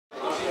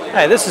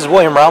Hi, this is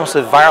William Ramos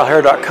of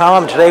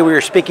ViralHero.com. Today we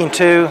are speaking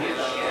to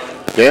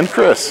Dan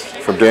Chris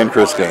from Dan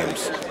Chris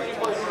Games.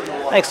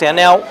 Thanks, Dan.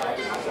 Now,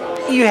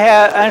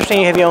 I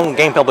understand you have your own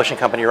game publishing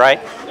company,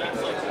 right?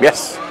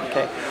 Yes.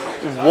 Okay.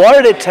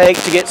 What did it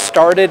take to get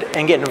started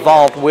and get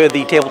involved with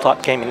the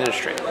tabletop gaming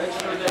industry?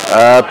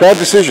 Bad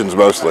decisions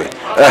mostly.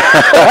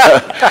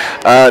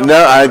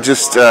 No,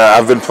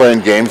 I've been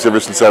playing games ever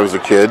since I was a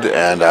kid,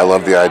 and I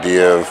love the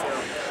idea of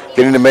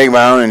getting to make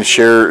my own and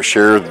share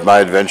my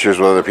adventures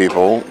with other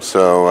people.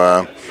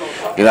 So,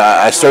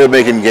 I started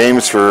making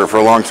games for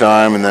a long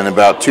time, and then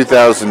about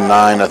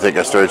 2009, I think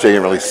I started taking it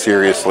really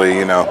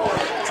seriously.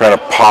 Trying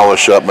to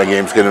polish up my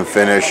games, get them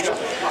finished,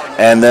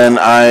 and then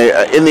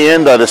in the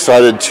end, I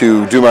decided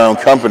to do my own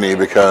company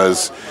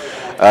because.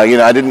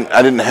 I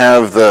didn't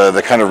have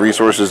the kind of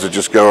resources to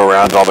just go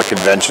around all the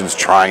conventions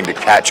trying to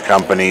catch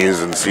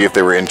companies and see if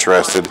they were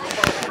interested.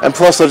 And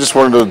plus, I just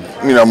wanted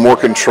to, more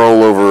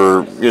control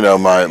over,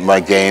 my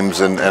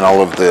games and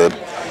all of the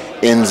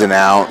ins and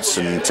outs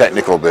and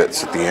technical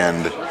bits at the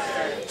end.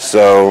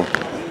 So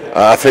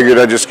I figured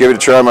I'd just give it a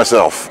try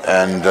myself.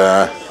 And,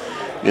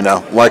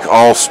 like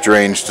all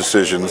strange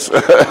decisions.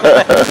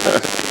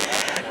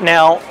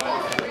 Now,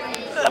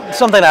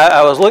 something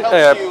I was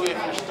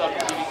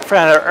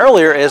found out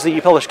earlier is that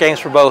you publish games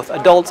for both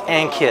adults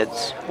and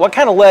kids. What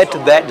kind of led to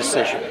that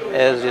decision?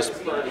 Is just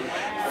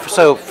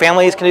so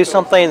families can do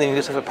something, then you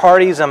do stuff at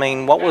parties? I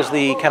mean, what was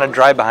the kind of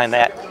drive behind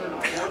that?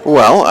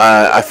 Well,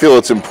 I feel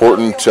it's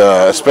important,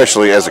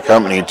 especially as a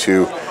company,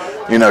 to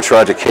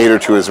try to cater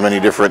to as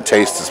many different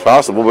tastes as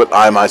possible. But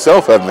I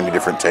myself have many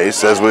different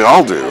tastes, as we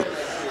all do.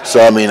 So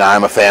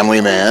I'm a family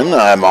man.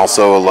 I'm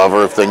also a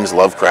lover of things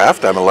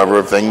Lovecraft. I'm a lover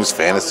of things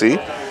fantasy.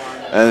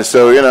 And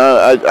so,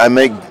 I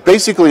make,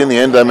 basically in the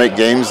end, I make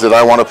games that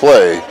I want to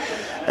play.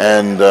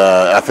 And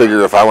I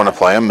figure if I want to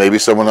play them, maybe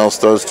someone else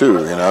does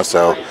too,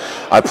 So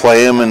I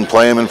play them and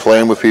play them and play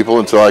them with people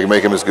until I can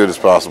make them as good as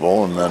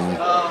possible. And then,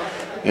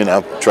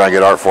 try and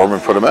get art for them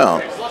and put them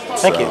out.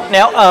 Thank you.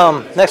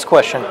 Now, next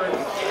question.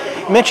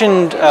 You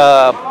mentioned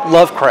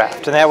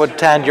Lovecraft, and that would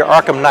tie into your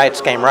Arkham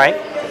Knights game, right?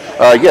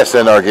 Yes,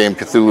 and our game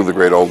Cthulhu the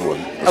Great Old One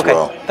as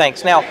well. Okay,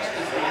 thanks. Now,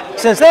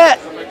 since that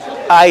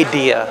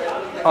idea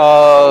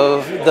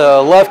of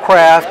the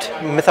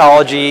Lovecraft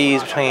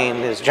mythologies between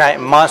his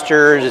giant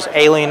monsters, his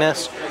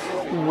alienness,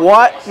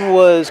 what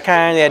was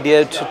kind of the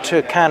idea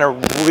to kind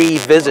of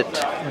revisit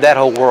that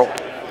whole world?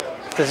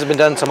 This has been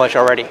done so much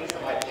already.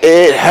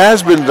 It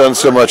has been done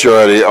so much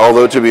already,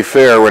 although to be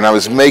fair, when I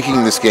was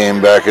making this game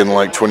back in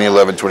like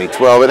 2011,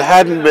 2012, it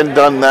hadn't been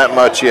done that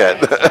much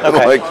yet.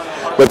 Okay.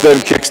 But then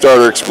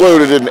Kickstarter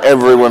exploded and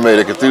everyone made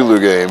a Cthulhu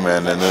game,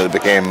 and then it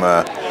became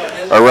a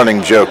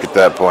running joke at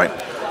that point.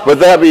 But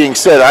that being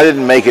said, I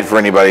didn't make it for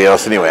anybody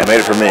else anyway. I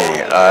made it for me.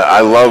 I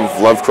love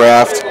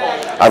Lovecraft.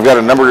 I've got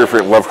a number of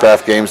different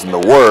Lovecraft games in the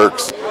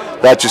works.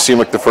 That just seemed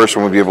like the first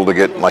one we'd be able to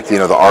get the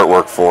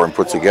artwork for and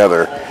put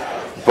together.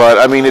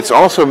 But it's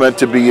also meant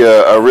to be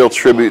a real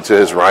tribute to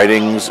his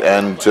writings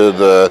and to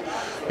the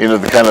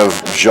kind of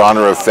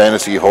genre of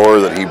fantasy horror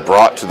that he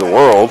brought to the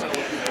world.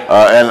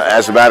 And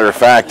as a matter of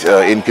fact,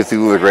 in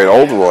Cthulhu the Great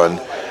Old One,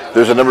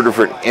 there's a number of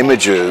different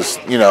images,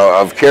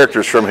 of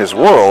characters from his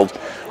world,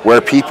 where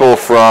people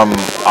from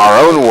our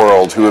own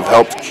world who have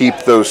helped keep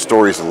those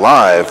stories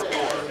alive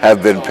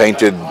have been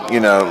painted,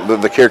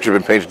 the characters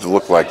have been painted to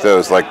look like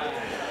those. Like,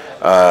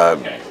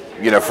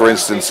 for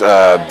instance,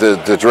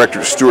 the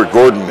director Stuart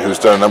Gordon, who's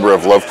done a number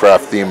of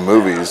Lovecraft-themed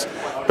movies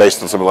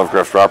based on some of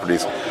Lovecraft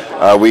properties,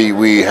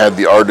 we had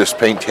the artist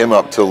paint him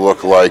up to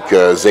look like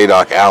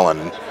Zadok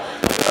Allen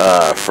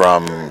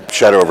from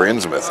Shadow over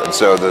Innsmouth. And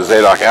so the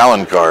Zadok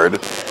Allen card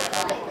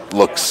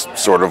looks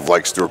sort of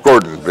like Stuart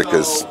Gordon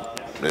because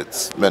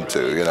it's meant to,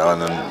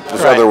 and then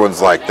there's other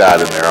ones like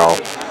that in there.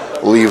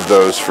 I'll leave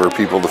those for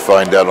people to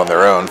find out on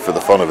their own for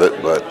the fun of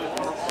it, but,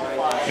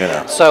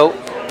 So,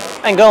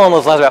 and going on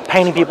those lines about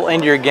painting people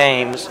into your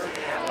games,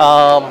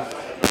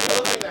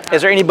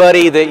 is there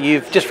anybody that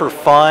you've, just for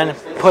fun,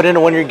 put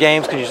into one of your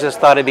games because you just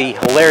thought it'd be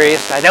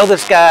hilarious? I know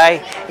this guy,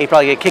 he'd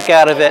probably get a kick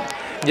out of it,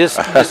 just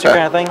the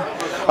kind of thing?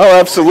 Oh,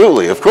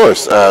 absolutely, of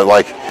course.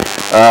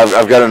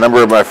 I've got a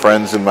number of my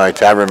friends in my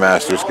Tavern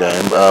Masters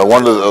game.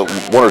 One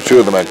or two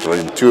of them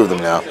actually, two of them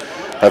now,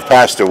 have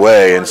passed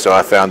away, and so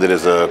I found it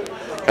as a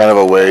kind of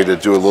a way to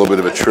do a little bit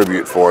of a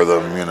tribute for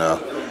them,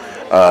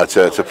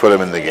 to put them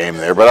in the game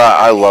there. But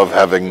I love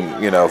having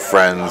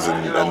friends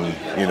and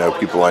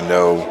people I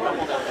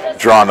know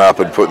drawn up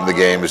and put in the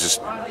game. Is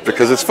just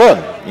because it's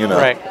fun,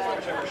 Right.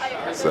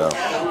 So.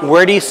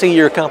 Where do you see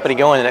your company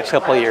going in the next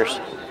couple of years?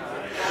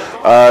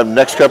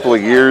 Next couple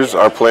of years,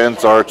 our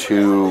plans are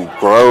to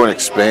grow and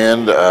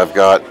expand. I've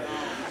got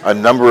a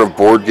number of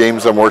board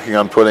games I'm working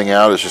on putting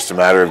out. It's just a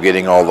matter of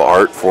getting all the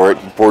art for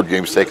it. Board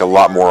games take a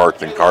lot more art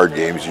than card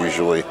games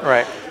usually.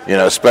 Right.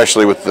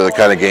 Especially with the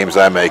kind of games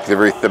I make. They're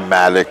very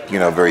thematic,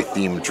 very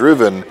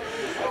theme-driven.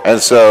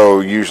 And so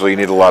usually you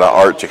need a lot of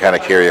art to kind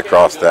of carry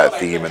across that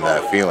theme and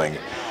that feeling.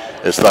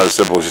 It's not as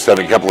simple as just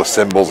having a couple of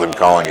symbols and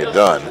calling it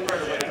done.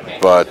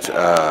 But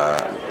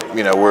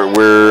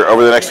we're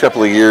over the next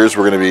couple of years,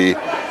 we're going to be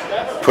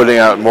putting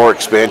out more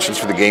expansions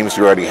for the games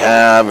we already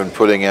have, and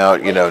putting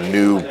out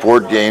new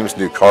board games,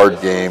 new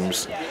card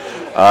games,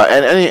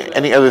 and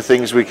any other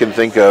things we can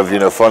think of,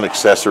 fun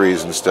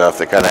accessories and stuff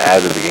that kind of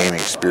add to the gaming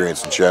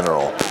experience in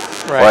general.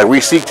 Right. Like, we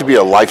seek to be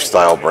a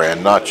lifestyle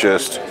brand, not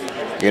just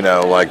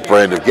like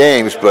brand of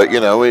games, but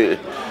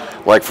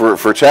like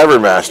for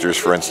Tavern Masters,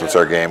 for instance,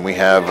 our game, we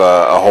have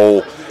a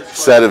whole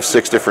set of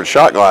 6 different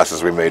shot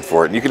glasses we made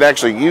for it, and you can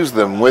actually use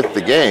them with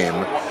the game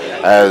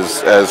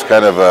as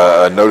kind of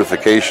a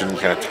notification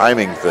kind of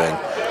timing thing.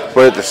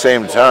 But at the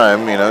same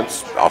time,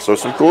 it's also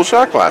some cool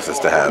shot glasses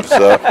to have.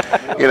 So,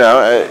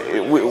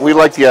 we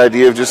like the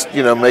idea of just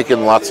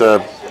making lots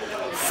of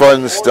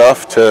fun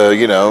stuff to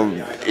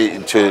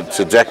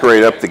to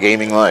decorate up the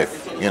gaming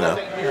life.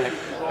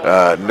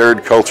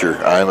 Nerd culture.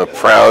 I'm a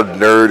proud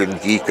nerd and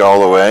geek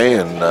all the way,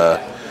 and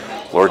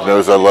Lord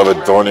knows I love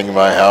adorning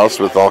my house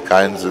with all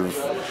kinds of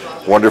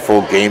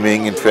wonderful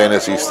gaming and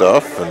fantasy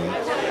stuff,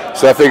 and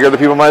so I figure other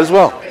people might as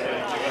well.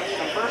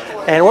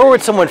 And where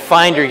would someone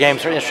find your games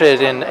if they're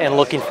interested in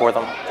looking for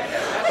them?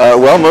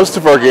 Well, most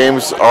of our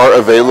games are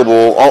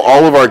available.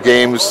 All of our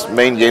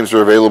main games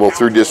are available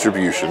through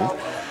distribution.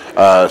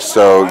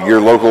 So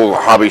your local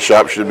hobby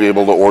shop should be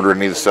able to order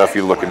any of the stuff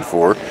you're looking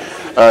for.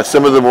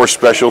 Some of the more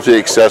specialty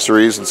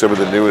accessories and some of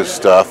the newest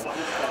stuff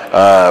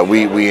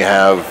we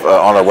have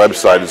on our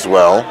website as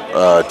well,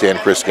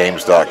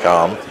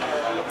 danchrisgames.com.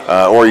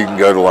 Or you can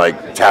go to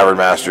like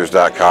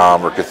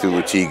tavernmasters.com or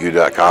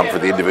cthulhutegu.com for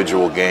the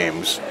individual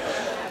games.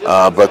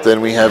 But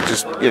then we have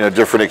just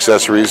different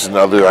accessories and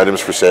other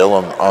items for sale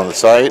on the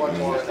site,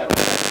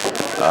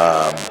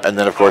 and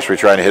then of course we're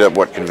trying to hit up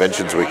what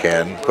conventions we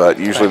can, but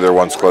usually they're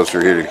ones closer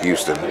here to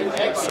Houston.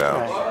 So,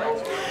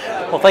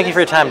 well, thank you for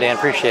your time, Dan.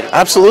 Appreciate it.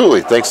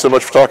 Absolutely. Thanks so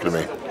much for talking to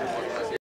me.